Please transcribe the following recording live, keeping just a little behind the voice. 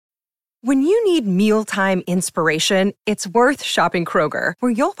When you need mealtime inspiration, it's worth shopping Kroger,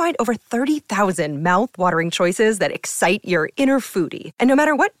 where you'll find over 30,000 mouth-watering choices that excite your inner foodie. And no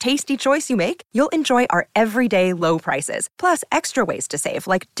matter what tasty choice you make, you'll enjoy our everyday low prices, plus extra ways to save,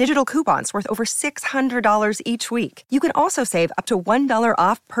 like digital coupons worth over $600 each week. You can also save up to $1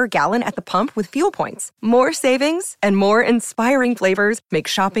 off per gallon at the pump with fuel points. More savings and more inspiring flavors make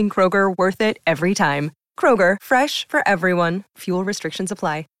shopping Kroger worth it every time. Kroger, fresh for everyone. Fuel restrictions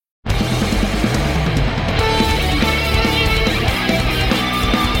apply.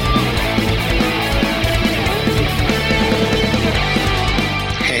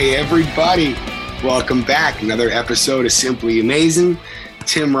 Hey everybody, welcome back. Another episode of Simply Amazing.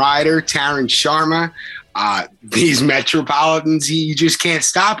 Tim Ryder, Taryn Sharma. These Metropolitans, you just can't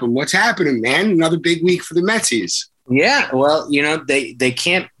stop them. What's happening, man? Another big week for the Metsies. Yeah, well, they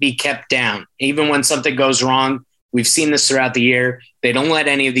can't be kept down. Even when something goes wrong, we've seen this throughout the year. They don't let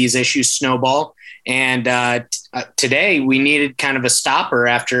any of these issues snowball. And today we needed kind of a stopper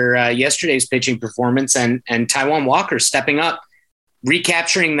after yesterday's pitching performance and Taijuan Walker stepping up,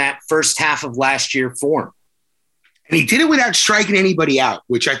 recapturing that first half of last year form. And he did it without striking anybody out,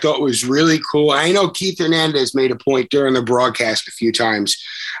 which I thought was really cool. I know Keith Hernandez made a point during the broadcast a few times.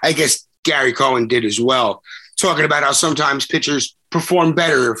 I guess Gary Cohen did as well, talking about how sometimes pitchers perform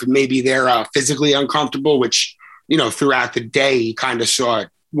better if maybe they're physically uncomfortable, which, throughout the day, he kind of saw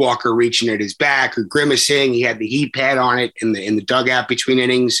Walker reaching at his back or grimacing. He had the heat pad on it in the dugout between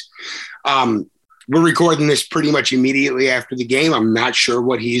innings. We're recording this pretty much immediately after the game. I'm not sure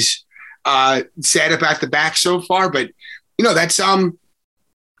what he's said about the back so far, but that's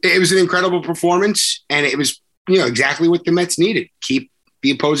it was an incredible performance, and it was exactly what the Mets needed. Keep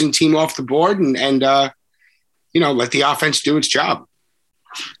the opposing team off the board and let the offense do its job.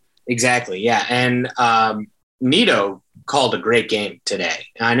 Exactly, yeah. And Nito called a great game today.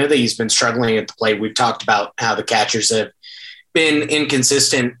 I know that he's been struggling at the plate. We've talked about how the catchers have been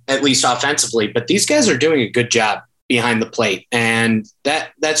inconsistent, at least offensively, but these guys are doing a good job behind the plate. And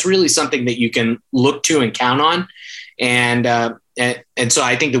that's really something that you can look to and count on. And so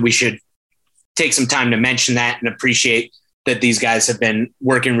I think that we should take some time to mention that and appreciate that these guys have been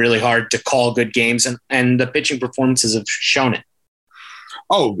working really hard to call good games, and the pitching performances have shown it.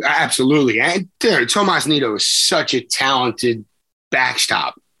 Oh, absolutely. And Tomas Nido is such a talented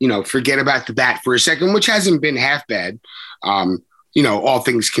backstop. Forget about the bat for a second, which hasn't been half bad. All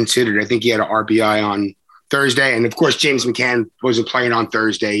things considered, I think he had an RBI on Thursday. And of course, James McCann wasn't playing on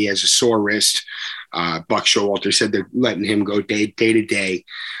Thursday. He has a sore wrist. Buck Showalter said they're letting him go day to day.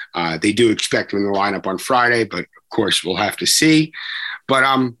 They do expect him in the lineup on Friday, but of course we'll have to see. But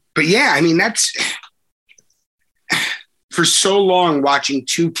yeah, I mean, that's for so long watching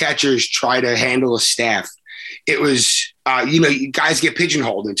two catchers try to handle a staff. It was, you guys get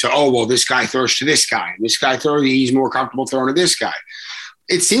pigeonholed into, this guy throws to this guy. And this guy he's more comfortable throwing to this guy.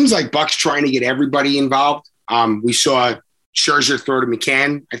 It seems like Buck's trying to get everybody involved. We saw Scherzer throw to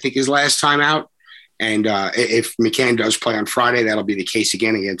McCann, I think his last time out. And if McCann does play on Friday, that'll be the case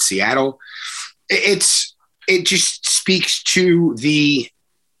again against Seattle. It just speaks to the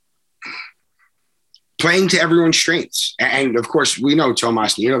playing to everyone's strengths. And of course, we know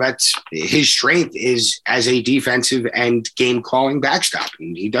Tomas, that's his strength is as a defensive and game calling backstop.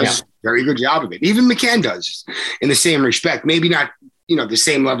 And he does a very good job of it. Even McCann does in the same respect, maybe not, the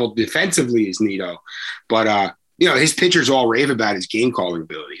same level defensively as Nito, but his pitchers all rave about his game calling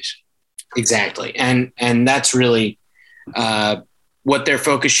abilities. Exactly. And that's really what their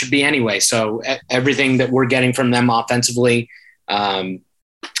focus should be anyway. So everything that we're getting from them offensively,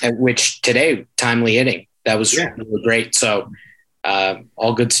 which today, timely hitting, that was really great. So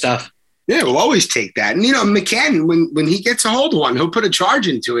all good stuff. Yeah, we'll always take that. And, McCann, when he gets a hold of one, he'll put a charge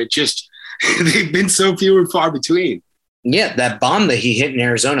into it. Just they've been so few and far between. Yeah, that bomb that he hit in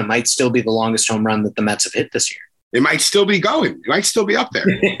Arizona might still be the longest home run that the Mets have hit this year. It might still be going. It might still be up there.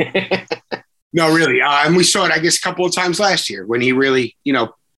 No, really. And we saw it, I guess, a couple of times last year when he really,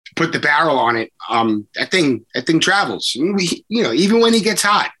 put the barrel on it. That thing travels. And even when he gets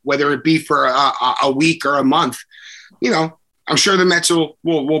hot, whether it be for a week or a month, I'm sure the Mets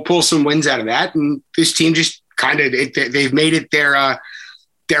will pull some wins out of that. And this team just kind of they've made it their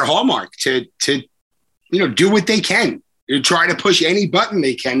hallmark to do what they can. Try to push any button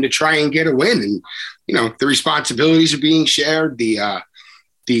they can to try and get a win. And, the responsibilities are being shared. The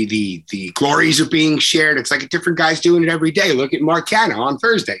glories are being shared. It's like a different guy's doing it every day. Look at Mark Canha on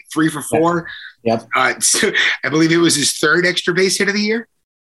Thursday, 3 for 4. Yep. So I believe it was his third extra base hit of the year.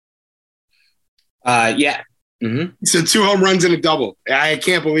 Yeah. Mm-hmm. So 2 home runs and a double. I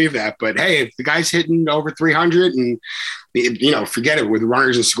can't believe that. But hey, if the guy's hitting over 300 and, forget it, with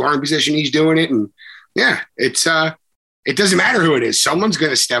runners in scoring position, he's doing it. And yeah, it doesn't matter who it is. Someone's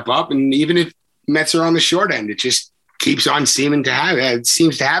going to step up. And even if Mets are on the short end, it just keeps on seeming to happen. It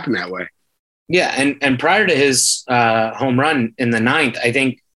seems to happen that way. Yeah. And prior to his home run in the 9th, I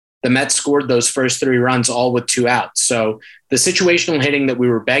think the Mets scored those first 3 runs all with 2 outs. So the situational hitting that we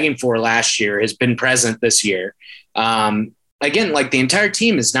were begging for last year has been present this year. Again, like the entire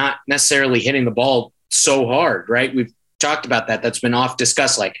team is not necessarily hitting the ball so hard, right? We've talked about that. That's been oft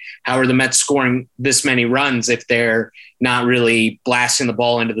discussed. Like, how are the Mets scoring this many runs if they're not really blasting the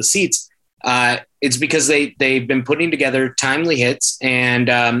ball into the seats? It's because they've been putting together timely hits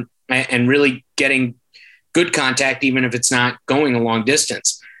and really getting good contact, even if it's not going a long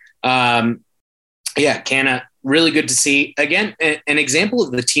distance. Canha, really good to see. Again, an example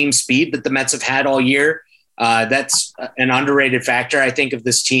of the team speed that the Mets have had all year. That's an underrated factor, I think, of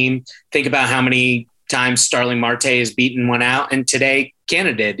this team. Think about how many times Starling Marte has beaten one out, and today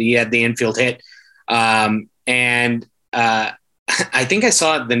Canha did. He had the infield hit. I think I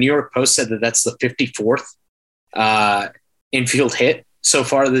saw the New York Post said that that's the 54th infield hit so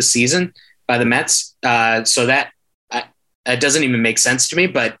far this season by the Mets. So that doesn't even make sense to me,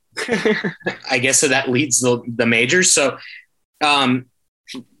 but I guess that leads the majors. So I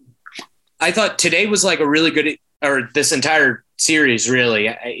thought today was like a really good, or this entire series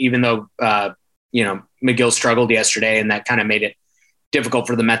really, even though, McGill struggled yesterday and that kind of made it difficult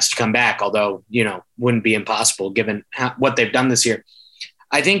for the Mets to come back, although, wouldn't be impossible given what they've done this year.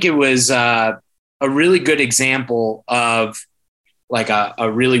 I think it was a really good example of like a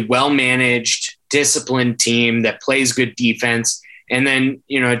really well-managed, disciplined team that plays good defense. And then,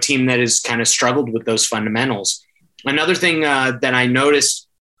 a team that has kind of struggled with those fundamentals. Another thing that I noticed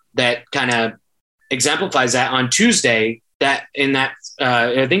that kind of exemplifies that on Tuesday, that in that,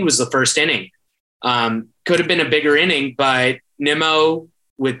 I think it was the first inning, could have been a bigger inning, but Nimmo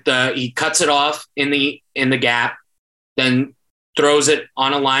he cuts it off in the gap, then throws it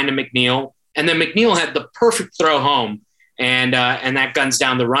on a line to McNeil. And then McNeil had the perfect throw home and that guns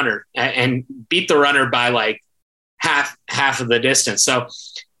down the runner and beat the runner by like half of the distance. So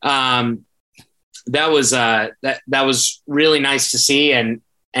that was really nice to see. And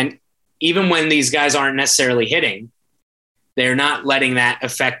even when these guys aren't necessarily hitting, they're not letting that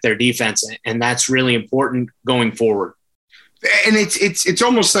affect their defense. And that's really important going forward. And it's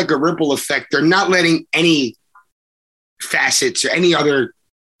almost like a ripple effect. They're not letting any facets or any other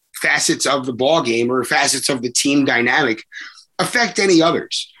facets of the ball game or facets of the team dynamic affect any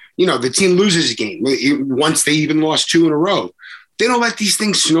others. The team loses a game once they even lost 2 in a row. They don't let these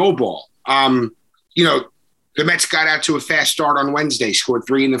things snowball. The Mets got out to a fast start on Wednesday, scored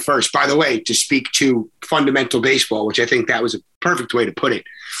 3 in the first. By the way, to speak to fundamental baseball, which I think that was a perfect way to put it.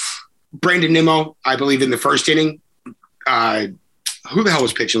 Brandon Nimmo, I believe in the first inning, who the hell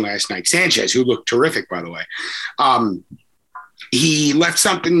was pitching last night? Sanchez, who looked terrific, by the way. He left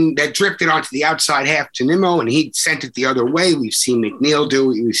something that drifted onto the outside half to Nimmo, and he sent it the other way. We've seen McNeil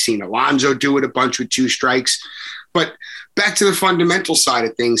do it. We've seen Alonso do it a bunch with 2 strikes. But back to the fundamental side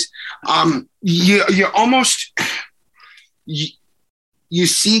of things, you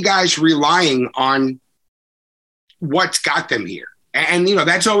see guys relying on what's got them here. And,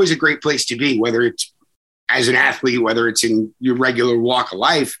 that's always a great place to be, whether it's as an athlete, whether it's in your regular walk of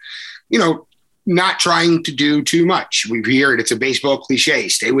life, not trying to do too much. We hear it. It's a baseball cliche,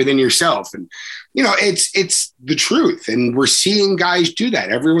 stay within yourself. And, it's the truth. And we're seeing guys do that.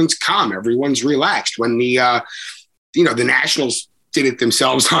 Everyone's calm. Everyone's relaxed. When the Nationals did it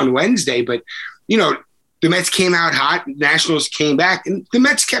themselves on Wednesday, but, the Mets came out hot, Nationals came back, and the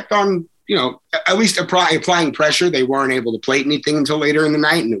Mets kept on, at least applying pressure. They weren't able to plate anything until later in the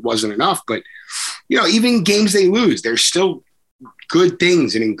night, and it wasn't enough. But, even games they lose, there's still good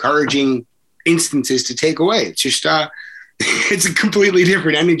things and encouraging instances to take away. It's just, it's a completely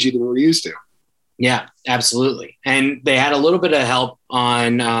different energy than we're used to. Yeah, absolutely. And they had a little bit of help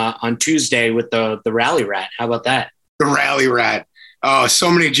on Tuesday with the rally rat. How about that? The rally rat. Oh, so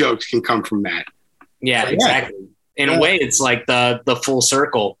many jokes can come from that. Yeah, exactly. In a way, it's like the full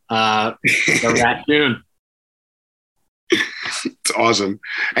circle, the raccoon. It's awesome.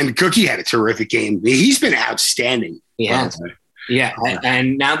 And Cookie had a terrific game. He's been outstanding. Yeah. Yeah.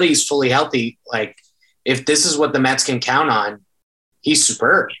 And now that he's fully healthy, like if this is what the Mets can count on, he's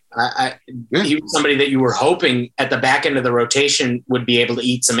superb. He was somebody that you were hoping at the back end of the rotation would be able to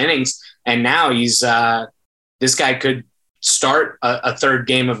eat some innings. And now he's this guy could start a third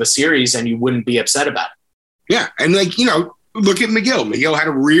game of a series and you wouldn't be upset about it. Yeah. And look at McGill. McGill had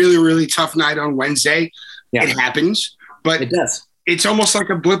a really, really tough night on Wednesday. Yeah. It happens, but It does. it's almost like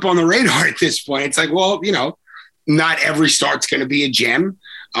a blip on the radar at this point. It's like, well, not every start's going to be a gem.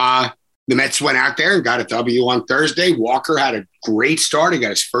 The Mets went out there and got a W on Thursday. Walker had a great start. He got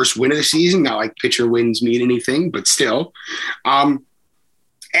his first win of the season. Not like pitcher wins mean anything, but still. And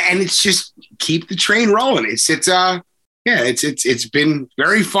it's just keep the train rolling. It's been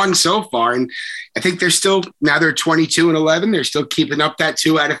very fun so far. And I think they're 22-11. They're still keeping up that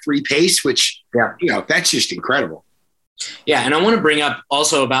 2 out of 3 pace, which, that's just incredible. Yeah. And I want to bring up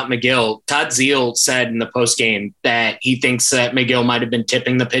also about Megill. Todd Zeile said in the post game that he thinks that Megill might've been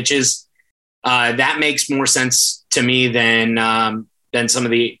tipping the pitches. That makes more sense to me than some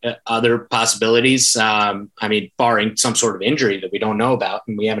of the other possibilities. Barring some sort of injury that we don't know about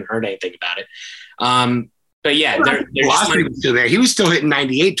and we haven't heard anything about it. But yeah, they're still there. He was still hitting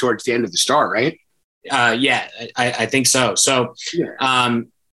 98 towards the end of the start, right? I think so. So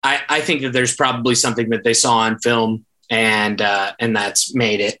I think that there's probably something that they saw on film and that's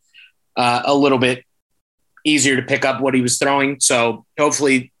made it a little bit easier to pick up what he was throwing. So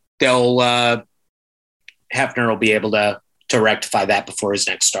hopefully Hefner will be able to rectify that before his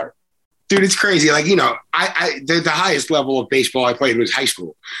next start. Dude, it's crazy. Like, the highest level of baseball I played was high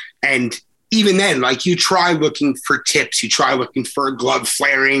school. And even then, like, you try looking for tips, you try looking for a glove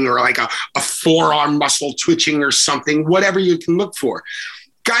flaring or like a forearm muscle twitching or something, whatever you can look for.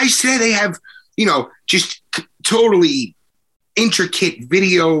 Guys today, they have, just totally intricate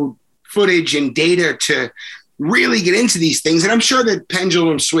video footage and data to really get into these things. And I'm sure that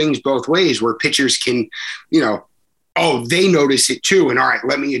pendulum swings both ways where pitchers can, they notice it too. And all right,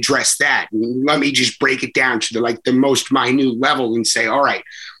 let me address that. Let me just break it down to the most minute level and say, all right,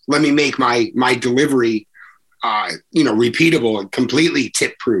 let me make my delivery, repeatable and completely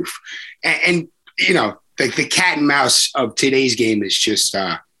tip proof. And the cat and mouse of today's game is just,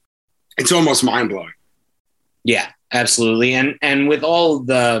 it's almost mind blowing. Yeah, absolutely. And with all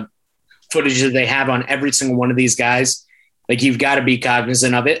the footage that they have on every single one of these guys, like, you've got to be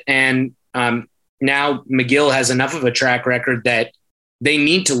cognizant of it. And now Megill has enough of a track record that they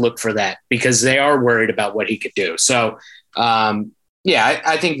need to look for that because they are worried about what he could do. So, I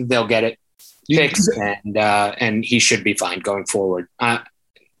think that they'll get it fixed and he should be fine going forward.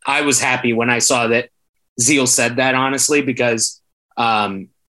 I was happy when I saw that Zeile said that, honestly, because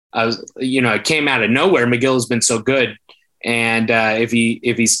it came out of nowhere. Megill has been so good. And if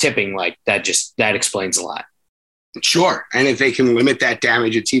he's tipping like that, that explains a lot. Sure. And if they can limit that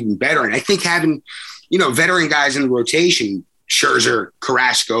damage, it's even better. And I think having, veteran guys in the rotation, Scherzer,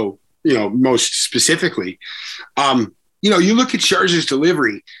 Carrasco, most specifically, you look at Scherzer's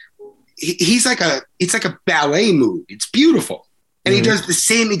delivery, it's like a ballet move. It's beautiful. And he does the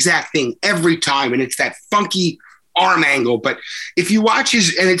same exact thing every time. And it's that funky arm angle. But if you watch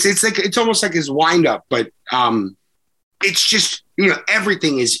it's almost like his wind up, but it's just,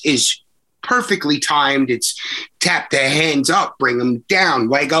 everything is perfectly timed. It's tap the hands up, bring them down,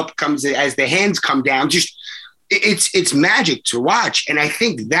 leg up comes as the hands come down. Just it's magic to watch. And I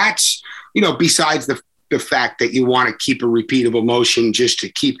think that's, besides the fact that you want to keep a repeatable motion just to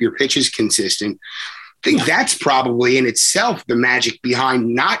keep your pitches consistent, I think that's probably in itself the magic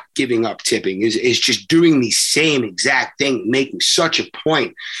behind not giving up tipping is just doing the same exact thing, making such a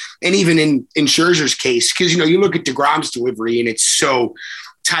point. And even in Scherzer's case, because, you look at DeGrom's delivery and it's so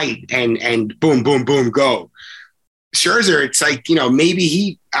tight and boom, boom, boom, go. Scherzer, it's like,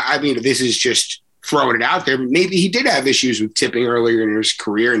 maybe this is just throwing it out there, but maybe he did have issues with tipping earlier in his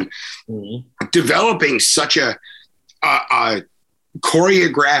career and developing such a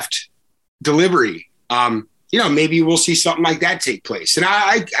choreographed delivery. Maybe we'll see something like that take place. And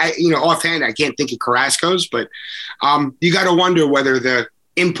I offhand, I can't think of Carrasco's, but you got to wonder whether the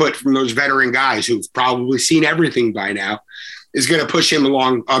input from those veteran guys who've probably seen everything by now is going to push him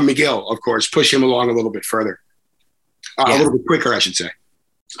along. Megill, of course, push him along a little bit further, a little bit quicker, I should say.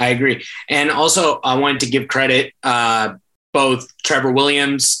 I agree. And also I wanted to give credit, both Trevor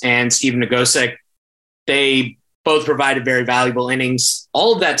Williams and Steven Nagosic. They both provided very valuable innings.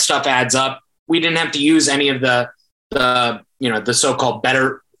 All of that stuff adds up. We didn't have to use any of the so-called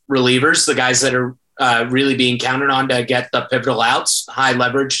better relievers, the guys that are really being counted on to get the pivotal outs, high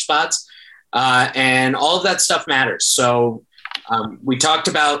leverage spots. And all of that stuff matters. So we talked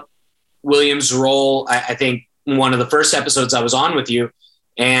about Williams' role, I think one of the first episodes I was on with you,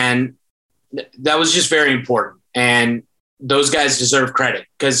 and that was just very important. And those guys deserve credit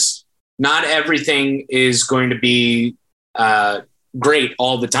because not everything is going to be great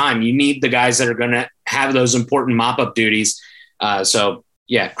all the time. You need the guys that are going to have those important mop-up duties. So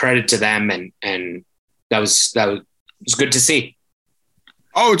yeah, credit to them. And that was good to see.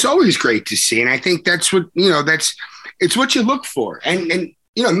 Oh, it's always great to see. And I think that's what, it's what you look for. And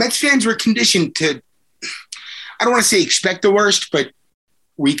Mets fans were conditioned to, I don't want to say expect the worst, but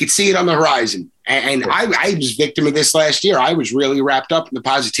we could see it on the horizon. And I was victim of this last year. I was really wrapped up in the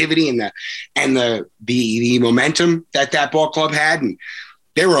positivity and the momentum that ball club had. And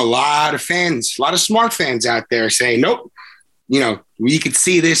there were a lot of fans, a lot of smart fans out there saying, nope, we could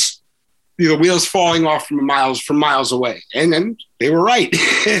see this, the wheels falling off from miles away. And then they were right.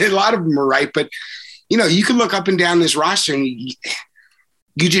 A lot of them were right. But, you can look up and down this roster and you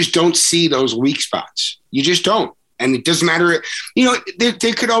just don't see those weak spots. You just don't. And it doesn't matter.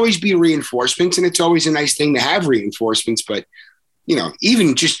 There could always be reinforcements, and it's always a nice thing to have reinforcements. But,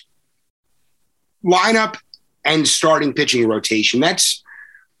 even just lineup and starting pitching rotation, that's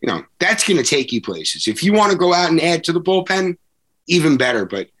going to take you places. If you want to go out and add to the bullpen, even better.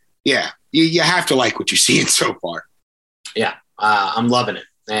 But, yeah, you have to like what you're seeing so far. Yeah, I'm loving it.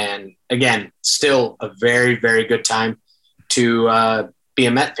 And, again, still a very, very good time to be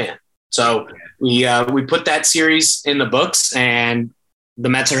a Met fan. So we put that series in the books, and the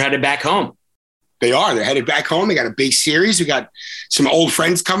Mets are headed back home. They are. They're headed back home. They got a big series. We got some old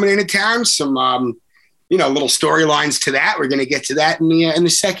friends coming into town, some little storylines to that. We're going to get to that in the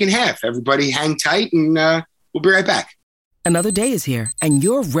second half. Everybody hang tight, and we'll be right back. Another day is here, and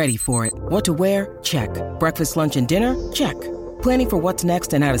you're ready for it. What to wear? Check. Breakfast, lunch, and dinner? Check. Planning for what's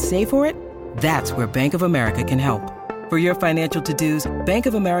next and how to save for it? That's where Bank of America can help. For your financial to-dos, Bank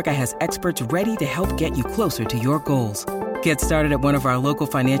of America has experts ready to help get you closer to your goals. Get started at one of our local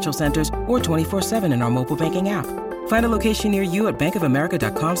financial centers or 24/7 in our mobile banking app. Find a location near you at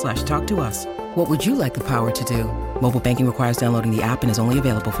bankofamerica.com/talktous. What would you like the power to do? Mobile banking requires downloading the app and is only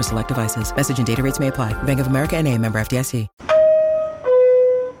available for select devices. Message and data rates may apply. Bank of America N.A., member FDIC.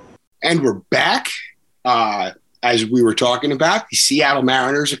 And we're back. As we were talking about, the Seattle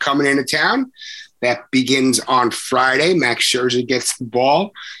Mariners are coming into town. That begins on Friday. Max Scherzer gets the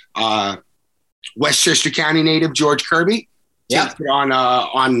ball. Westchester County native George Kirby takes it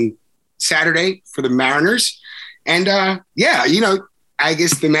on Saturday for the Mariners. And, I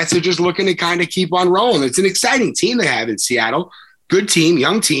guess the Mets are just looking to kind of keep on rolling. It's an exciting team they have in Seattle. Good team,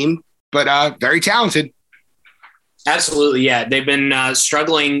 young team, but very talented. Absolutely, yeah. They've been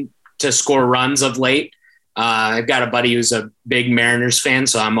struggling to score runs of late. I've got a buddy who's a big Mariners fan,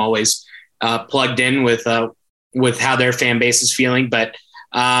 so I'm always plugged in with how their fan base is feeling. But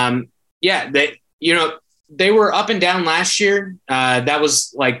they were up and down last year. That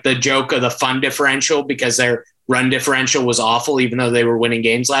was like the joke of the fun differential because their run differential was awful, even though they were winning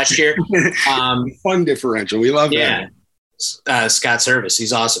games last year. Fun differential. We love that. Scott Servais.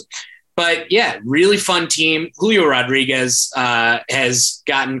 He's awesome. But yeah, really fun team. Julio Rodriguez has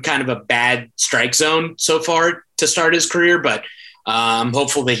gotten kind of a bad strike zone so far to start his career, but I'm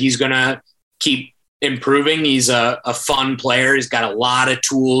hopeful that he's going to keep improving. He's a fun player. He's got a lot of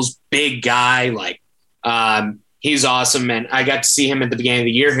tools, big guy. He's awesome. And I got to see him at the beginning of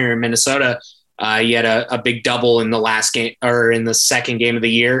the year here in Minnesota. He had a big double in the last game or in the second game of the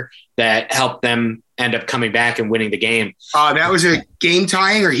year that helped them end up coming back and winning the game. That was a game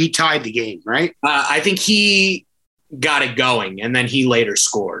tying, or he tied the game, right? I think he got it going, and then he later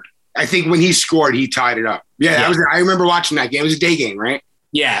scored. I think when he scored, he tied it up. Yeah. I remember watching that game. It was a day game, right?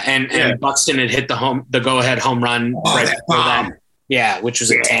 Yeah, and Buxton had hit the go-ahead home run right before that. Yeah, which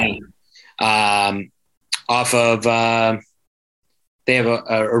was a 10. Off of they have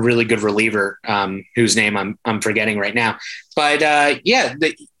a really good reliever whose name I'm forgetting right now. But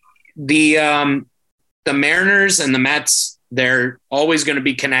the Mariners and the Mets, they're always going to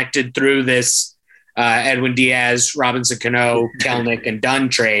be connected through this Edwin Diaz, Robinson Cano, Kelenic, and Dunn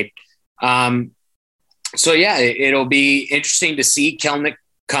trade. It'll be interesting to see Kelenic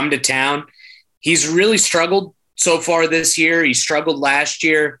come to town. He's really struggled so far this year. He struggled last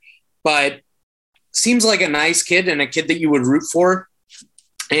year, but seems like a nice kid and a kid that you would root for.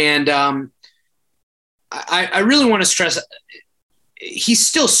 And I really want to stress he's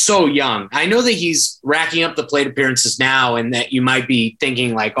still so young. I know that he's racking up the plate appearances now, and that you might be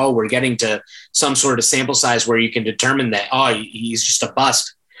thinking like, oh, we're getting to some sort of sample size where you can determine that, oh, he's just a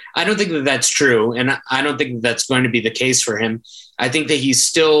bust. I don't think that that's true. And I don't think that that's going to be the case for him. I think that he's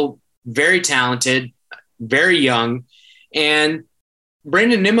still very talented, very young. And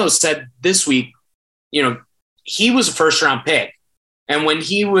Brandon Nimmo said this week, he was a first round pick. And when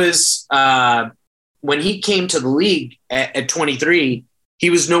he came to the league at 23, he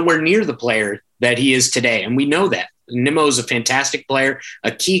was nowhere near the player that he is today. And we know that. Nimmo is a fantastic player,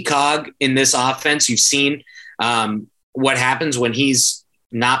 a key cog in this offense. You've seen what happens when he's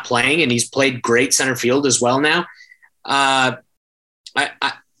not playing, and he's played great center field as well now.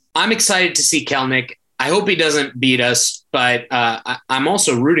 I'm excited to see Kelenic. I hope he doesn't beat us, but I'm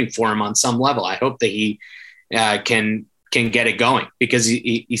also rooting for him on some level. I hope that he can get it going because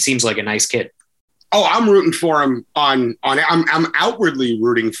he seems like a nice kid. Oh, I'm rooting for him I'm outwardly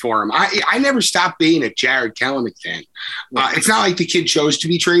rooting for him. I never stopped being a Jarred Kelenic fan. It's not like the kid chose to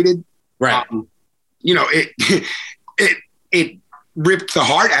be traded. Right. It ripped the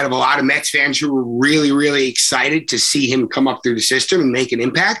heart out of a lot of Mets fans who were really, really excited to see him come up through the system and make an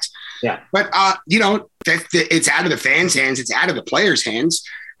impact. Yeah. But, it's out of the fans' hands. It's out of the players' hands.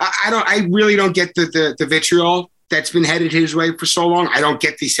 I really don't get the vitriol that's been headed his way for so long. I don't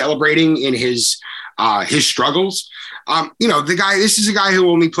get the celebrating in his struggles. This is a guy who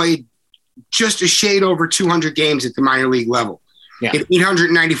only played just a shade over 200 games at the minor league level. Yeah.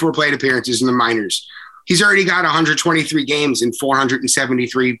 894 plate appearances in the minors. He's already got 123 games and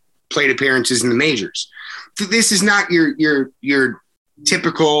 473 plate appearances in the majors. This is not your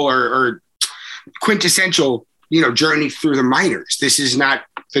typical or quintessential, journey through the minors. This is not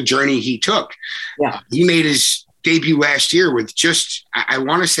the journey he took. Yeah. He made his debut last year with just, I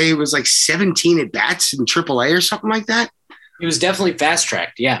want to say it was like 17 at bats in AAA or something like that. He was definitely fast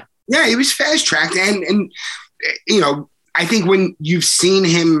tracked. Yeah. Yeah. He was fast tracked. And I think when you've seen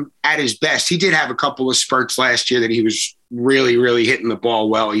him at his best, he did have a couple of spurts last year that he was really, really hitting the ball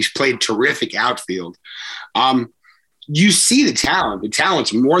well. He's played terrific outfield. You see the talent. The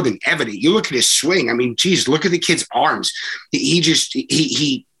talent's more than evident. You look at his swing. I mean, geez, look at the kid's arms.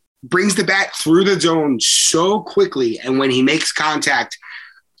 He brings the bat through the zone so quickly. And when he makes contact,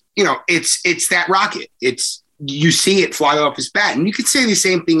 it's that rocket. You see it fly off his bat. And you could say the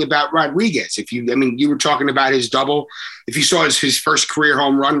same thing about Rodriguez. You were talking about his double. If you saw his first career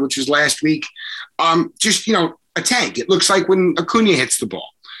home run, which was last week, a tank. It looks like when Acuna hits the ball.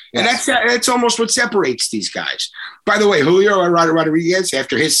 And that's almost what separates these guys. By the way, Julio Rodriguez,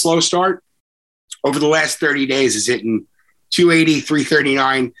 after his slow start, over the last 30 days is hitting 280,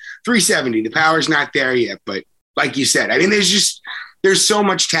 339, 370. The power's not there yet. But like you said, there's so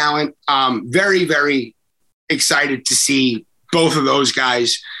much talent. Very, very excited to see both of those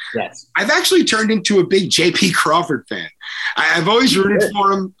guys. Yes. I've actually turned into a big JP Crawford fan. I've always rooted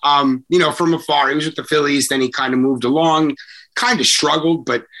for him, from afar. He was with the Phillies. Then he kind of moved along, kind of struggled,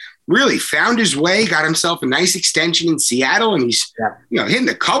 but really found his way, got himself a nice extension in Seattle, and he's hitting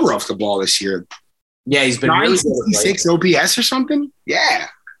the cover off the ball this year. Yeah, he's been really good. 6 OPS or something. Yeah.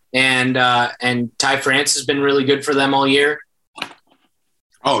 And Ty France has been really good for them all year.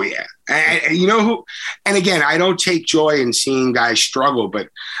 Oh, yeah. And you know who? And again, I don't take joy in seeing guys struggle, but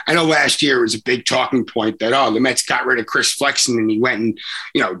I know last year was a big talking point that, the Mets got rid of Chris Flexen and he went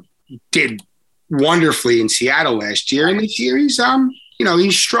and, did wonderfully in Seattle last year. And this year he's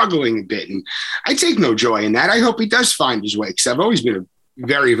struggling a bit. And I take no joy in that. I hope he does find his way because I've always been a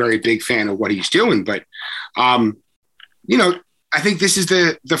very, very big fan of what he's doing. But, I think this is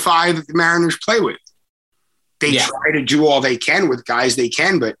the five that the Mariners play with. They try to do all they can with guys they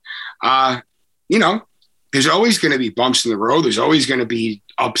can, but, there's always going to be bumps in the road. There's always going to be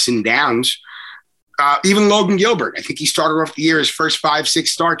ups and downs. Even Logan Gilbert, I think he started off the year, his first 5-6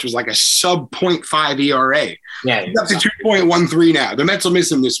 starts was like a sub 0.5 ERA. Yeah, he's up to 2.13 now. The Mets will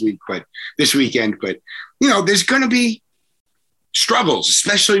miss him this weekend. But, there's going to be struggles,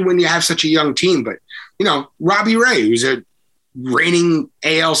 especially when you have such a young team. But, Robbie Ray, who's a reigning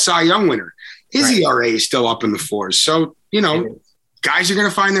AL Cy Young winner, his ERA is still up in the fours. So, guys are going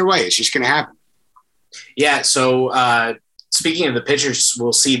to find their way. It's just going to happen. Yeah. So speaking of the pitchers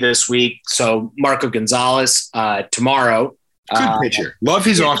we'll see this week, so Marco Gonzalez tomorrow. Good pitcher. Love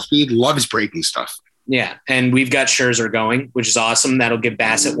his off speed. Love his breaking stuff. Yeah. And we've got Scherzer going, which is awesome. That'll give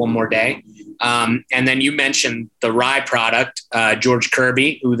Bassett one more day. And then you mentioned the Rye product, George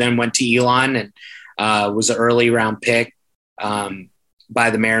Kirby, who then went to Elon and was an early round pick by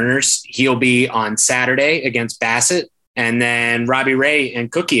the Mariners. He'll be on Saturday against Bassett, and then Robbie Ray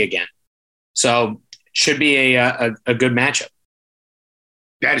and Cookie again. So should be a good matchup.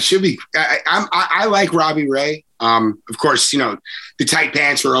 That it should be. I like Robbie Ray. Of course, the tight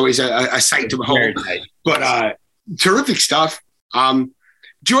pants were always a sight to behold. But terrific stuff.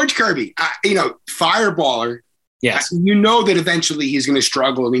 George Kirby, fireballer. Yes. That eventually he's going to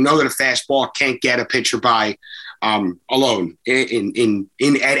struggle, and we know that a fastball can't get a pitcher by alone at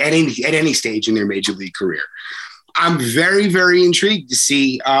any stage in their major league career. I'm very, very intrigued to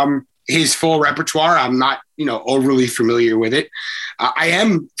see his full repertoire. I'm not, overly familiar with it. I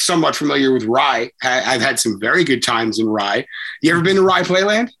am somewhat familiar with Rye. I've had some very good times in Rye. You ever been to Rye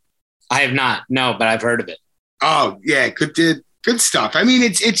Playland? I have not, no, but I've heard of it. Oh yeah, good. Good stuff. I mean,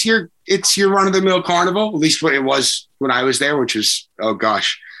 it's your run of the mill carnival, at least what it was when I was there, which was, oh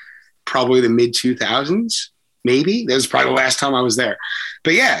gosh, probably the mid 2000s, maybe. That was probably the last time I was there.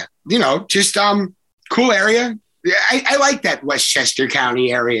 But yeah, just cool area. Yeah, I like that Westchester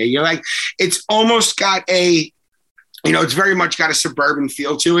County area. You're like, it's almost got it's very much got a suburban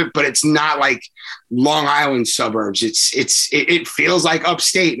feel to it, but it's not like Long Island suburbs. It feels like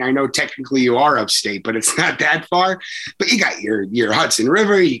upstate. And I know technically you are upstate, but it's not that far. But you got your Hudson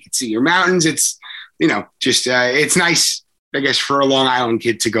River. You can see your mountains. It's, it's nice, I guess, for a Long Island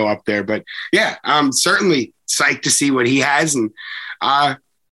kid to go up there. But yeah, I'm certainly psyched to see what he has. And I'm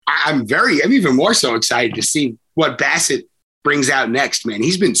even more so excited to see what Bassett brings out next, man.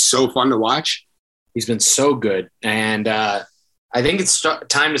 He's been so fun to watch. He's been so good. And I think it's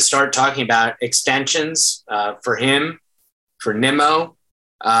time to start talking about extensions for him, for Nimmo.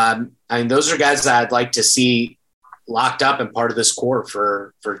 Those are guys that I'd like to see locked up and part of this core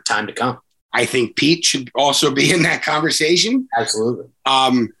for time to come. I think Pete should also be in that conversation. Absolutely.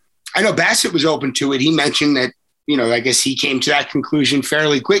 I know Bassett was open to it. He mentioned that, I guess he came to that conclusion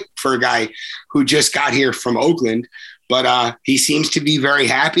fairly quick for a guy who just got here from Oakland. But he seems to be very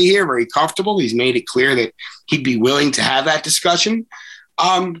happy here, very comfortable. He's made it clear that he'd be willing to have that discussion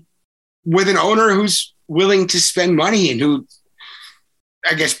with an owner who's willing to spend money and who,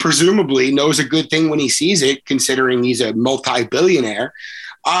 I guess, presumably knows a good thing when he sees it, considering he's a multi-billionaire.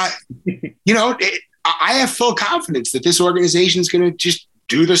 I have full confidence that this organization is going to just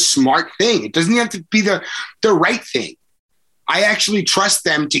do the smart thing. It doesn't have to be the right thing. I actually trust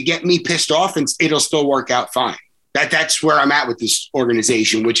them to get me pissed off, and it'll still work out fine. That's where I'm at with this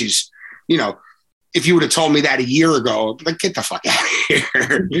organization, which is, if you would have told me that a year ago, like, get the fuck out of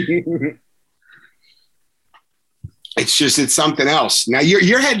here. It's something else. Now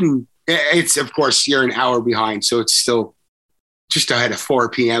you're heading, it's, of course, you're an hour behind. So it's still just ahead of 4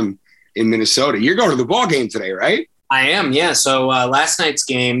 p.m. in Minnesota. You're going to the ball game today, right? I am. Yeah. So last night's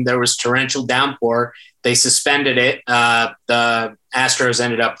game, there was torrential downpour. They suspended it. The Astros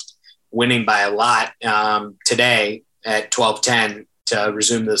ended up winning by a lot today at 12:10 to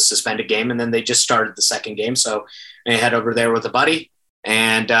resume the suspended game. And then they just started the second game. So I head over there with a buddy,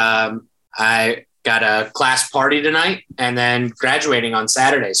 and I got a class party tonight and then graduating on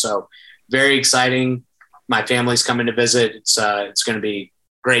Saturday. So very exciting. My family's coming to visit. It's going to be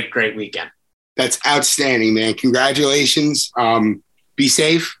great weekend. That's outstanding, man. Congratulations. Be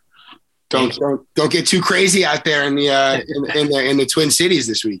safe. Don't get too crazy out there in the Twin Cities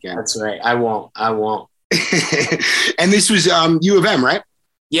this weekend. That's right. I won't. And this was U of M, right?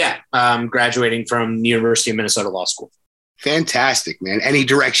 Yeah. Graduating from the University of Minnesota Law School. Fantastic, man. Any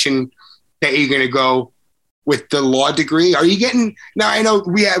direction that you're going to go with the law degree? Are you getting, now I know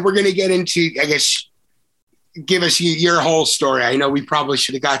we're going to get into, I guess, give us your whole story. I know we probably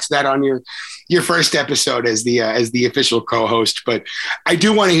should have got to that on your first episode as the official co-host, but I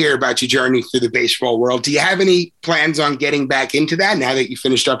do want to hear about your journey through the baseball world. Do you have any plans on getting back into that now that you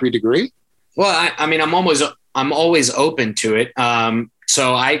finished up your degree? Well, I'm always open to it.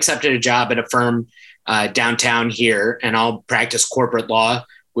 So I accepted a job at a firm downtown here, and I'll practice corporate law,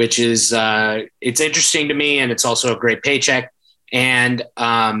 which is it's interesting to me, and it's also a great paycheck. And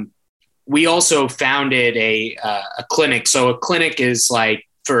we also founded a clinic. So a clinic is like,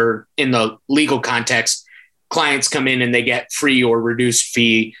 in the legal context, clients come in and they get free or reduced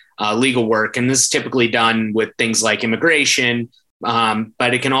fee legal work. And this is typically done with things like immigration,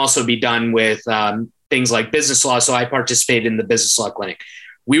 but it can also be done with things like business law. So I participated in the business law clinic.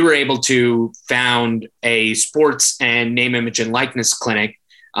 We were able to found a sports and name, image, and likeness clinic.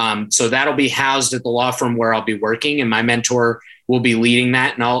 So that'll be housed at the law firm where I'll be working, and my mentor will be leading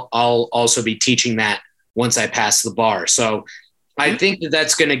that. And I'll also be teaching that once I pass the bar. So I think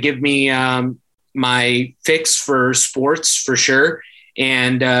that's going to give me my fix for sports for sure.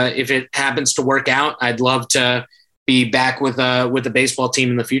 And if it happens to work out, I'd love to be back with a baseball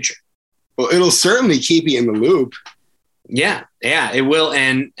team in the future. Well, it'll certainly keep you in the loop. Yeah, it will.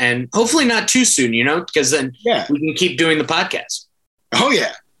 And hopefully not too soon, because then we can keep doing the podcast. Oh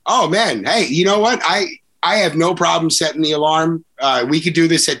yeah. Oh man. Hey, you know what? I have no problem setting the alarm. We could do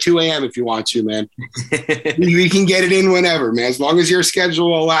this at 2 a.m. if you want to, man. We can get it in whenever, man. As long as your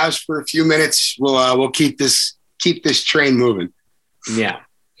schedule allows for a few minutes, we'll keep this train moving. Yeah.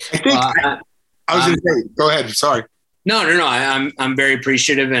 I think I was going to say, go ahead. Sorry. No. I'm very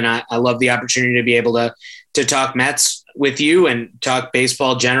appreciative, and I love the opportunity to be able to talk Mets with you and talk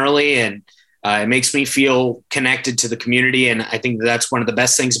baseball generally. And it makes me feel connected to the community. And I think that's one of the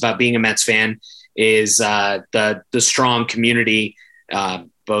best things about being a Mets fan is the strong community,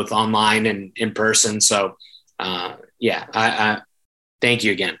 both online and in person. So Yeah. I thank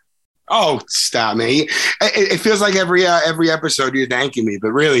you again. Oh, stop, man! It feels like every episode you're thanking me,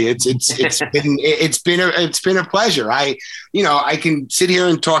 but really, it's been a pleasure. I can sit here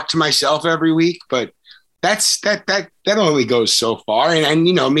and talk to myself every week, but that only goes so far. And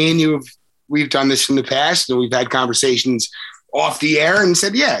me and you we've done this in the past, and we've had conversations off the air and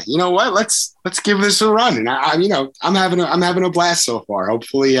said, yeah, you know what, let's give this a run. And I'm having a blast so far.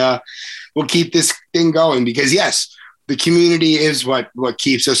 Hopefully, we'll keep this thing going because yes. The community is what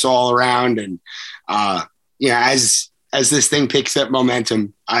keeps us all around. And, as this thing picks up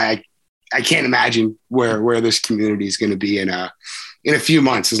momentum, I can't imagine where this community is going to be in a few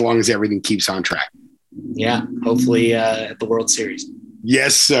months, as long as everything keeps on track. Yeah. Hopefully at the World Series.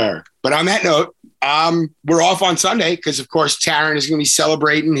 Yes, sir. But on that note, we're off on Sunday because, of course, Taryn is going to be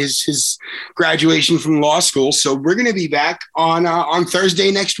celebrating his graduation from law school. So we're going to be back on Thursday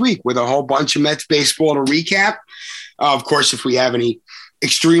next week with a whole bunch of Mets baseball to recap. Of course, if we have any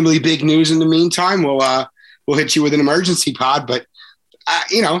extremely big news in the meantime, we'll hit you with an emergency pod. But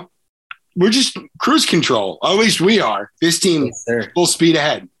we're just cruise control. At least we are. This team full speed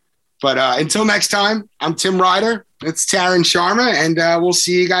ahead. But until next time, I'm Tim Ryder. It's Taryn Sharma, and we'll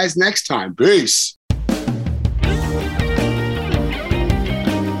see you guys next time. Peace.